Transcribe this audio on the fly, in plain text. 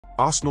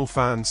Arsenal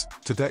fans,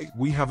 today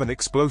we have an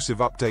explosive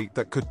update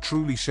that could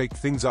truly shake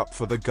things up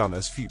for the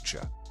Gunners'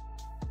 future.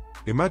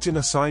 Imagine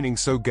a signing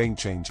so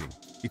game-changing,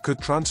 it could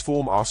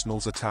transform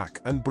Arsenal's attack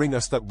and bring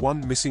us that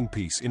one missing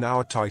piece in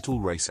our title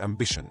race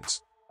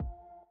ambitions.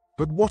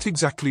 But what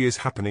exactly is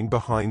happening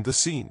behind the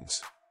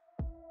scenes?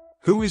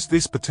 Who is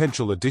this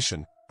potential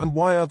addition, and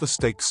why are the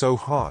stakes so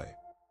high?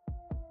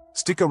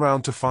 Stick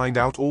around to find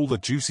out all the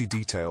juicy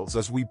details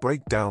as we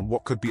break down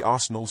what could be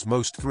Arsenal's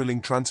most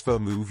thrilling transfer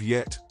move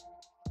yet.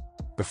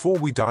 Before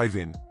we dive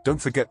in,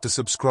 don't forget to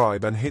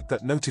subscribe and hit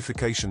that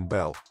notification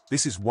bell.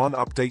 This is one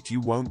update you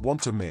won't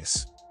want to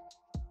miss.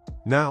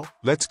 Now,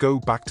 let's go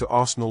back to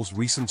Arsenal's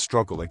recent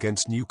struggle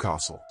against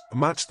Newcastle, a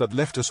match that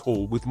left us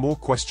all with more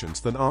questions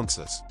than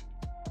answers.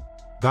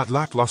 That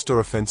lackluster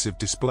offensive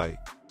display.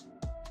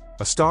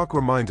 A stark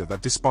reminder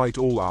that despite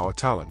all our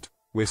talent,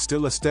 we're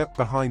still a step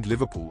behind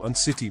Liverpool and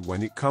City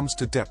when it comes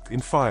to depth in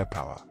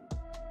firepower.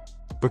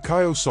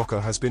 Bukayo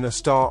Saka has been a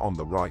star on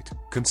the right,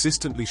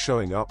 consistently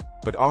showing up,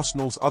 but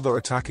Arsenal's other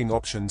attacking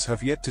options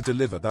have yet to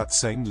deliver that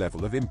same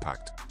level of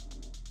impact.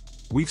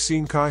 We've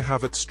seen Kai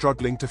Havertz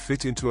struggling to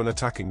fit into an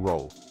attacking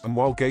role, and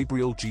while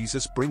Gabriel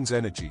Jesus brings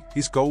energy,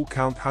 his goal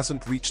count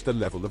hasn't reached the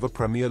level of a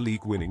Premier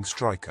League winning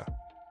striker.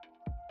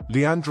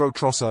 Leandro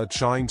Trossard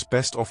shines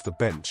best off the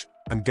bench,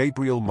 and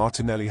Gabriel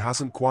Martinelli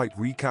hasn't quite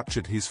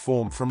recaptured his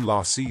form from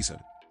last season.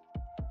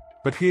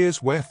 But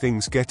here's where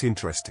things get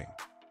interesting.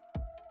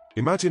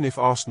 Imagine if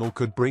Arsenal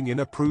could bring in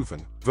a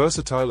proven,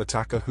 versatile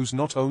attacker who's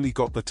not only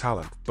got the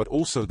talent but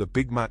also the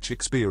big match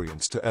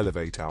experience to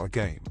elevate our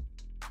game.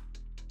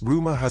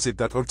 Rumor has it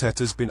that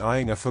Arteta's been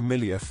eyeing a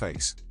familiar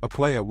face, a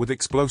player with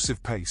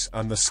explosive pace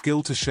and the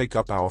skill to shake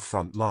up our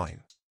front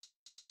line.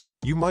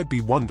 You might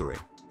be wondering,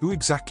 who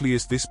exactly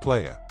is this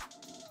player?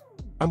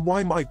 And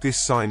why might this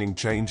signing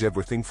change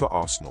everything for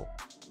Arsenal?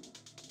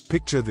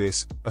 Picture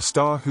this, a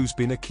star who's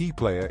been a key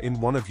player in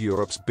one of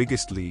Europe's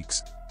biggest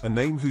leagues, a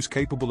name who's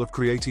capable of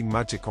creating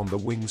magic on the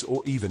wings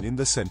or even in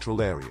the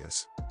central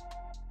areas.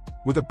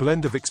 With a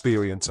blend of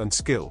experience and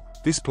skill,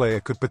 this player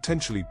could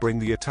potentially bring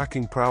the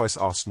attacking prowess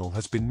Arsenal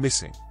has been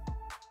missing.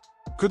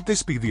 Could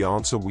this be the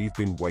answer we've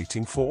been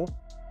waiting for?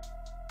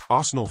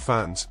 Arsenal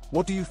fans,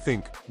 what do you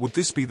think? Would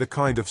this be the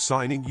kind of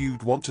signing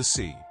you'd want to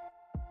see?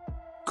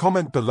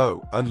 Comment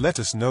below and let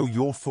us know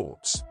your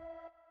thoughts.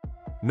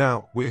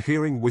 Now, we're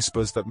hearing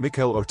whispers that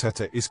Mikel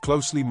Arteta is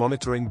closely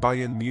monitoring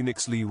Bayern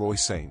Munich's Leroy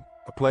Sane,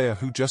 a player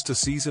who just a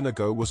season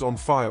ago was on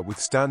fire with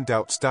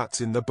standout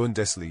stats in the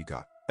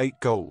Bundesliga, 8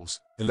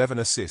 goals, 11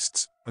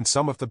 assists, and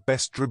some of the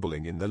best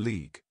dribbling in the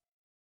league.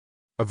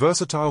 A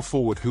versatile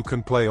forward who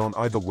can play on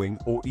either wing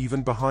or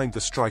even behind the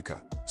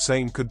striker,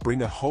 Sane could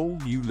bring a whole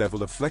new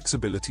level of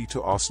flexibility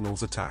to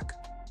Arsenal's attack.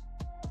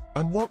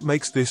 And what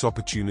makes this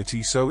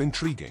opportunity so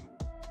intriguing?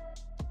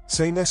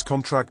 Sane's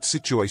contract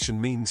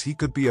situation means he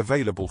could be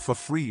available for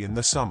free in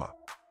the summer.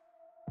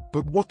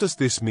 But what does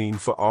this mean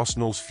for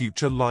Arsenal's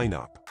future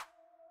lineup?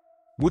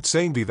 Would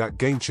Sane be that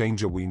game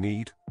changer we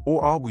need,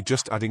 or are we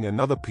just adding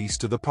another piece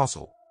to the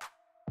puzzle?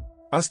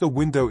 As the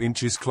window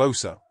inches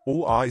closer,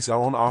 all eyes are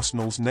on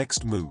Arsenal's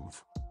next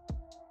move.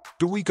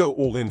 Do we go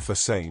all in for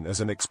Sane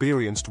as an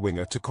experienced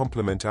winger to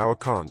complement our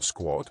current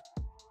squad?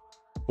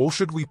 Or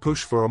should we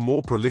push for a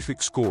more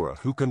prolific scorer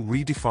who can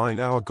redefine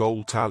our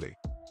goal tally?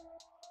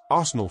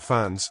 Arsenal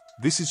fans,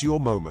 this is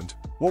your moment.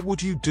 What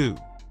would you do?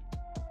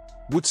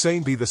 Would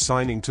Sane be the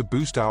signing to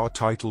boost our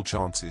title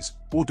chances,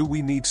 or do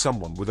we need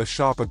someone with a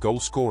sharper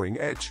goal-scoring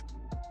edge?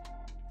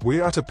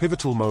 We're at a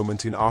pivotal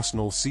moment in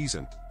Arsenal's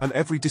season, and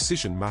every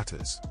decision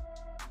matters.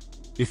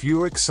 If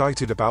you're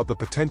excited about the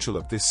potential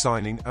of this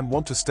signing and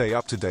want to stay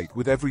up to date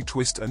with every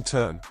twist and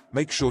turn,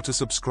 make sure to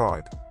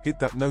subscribe, hit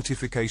that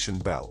notification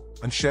bell,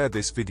 and share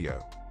this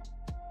video.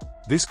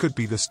 This could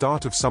be the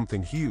start of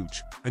something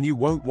huge, and you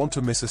won't want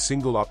to miss a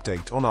single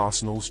update on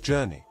Arsenal's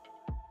journey.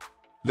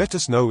 Let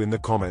us know in the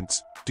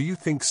comments, do you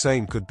think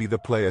Sane could be the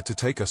player to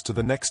take us to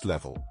the next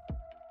level?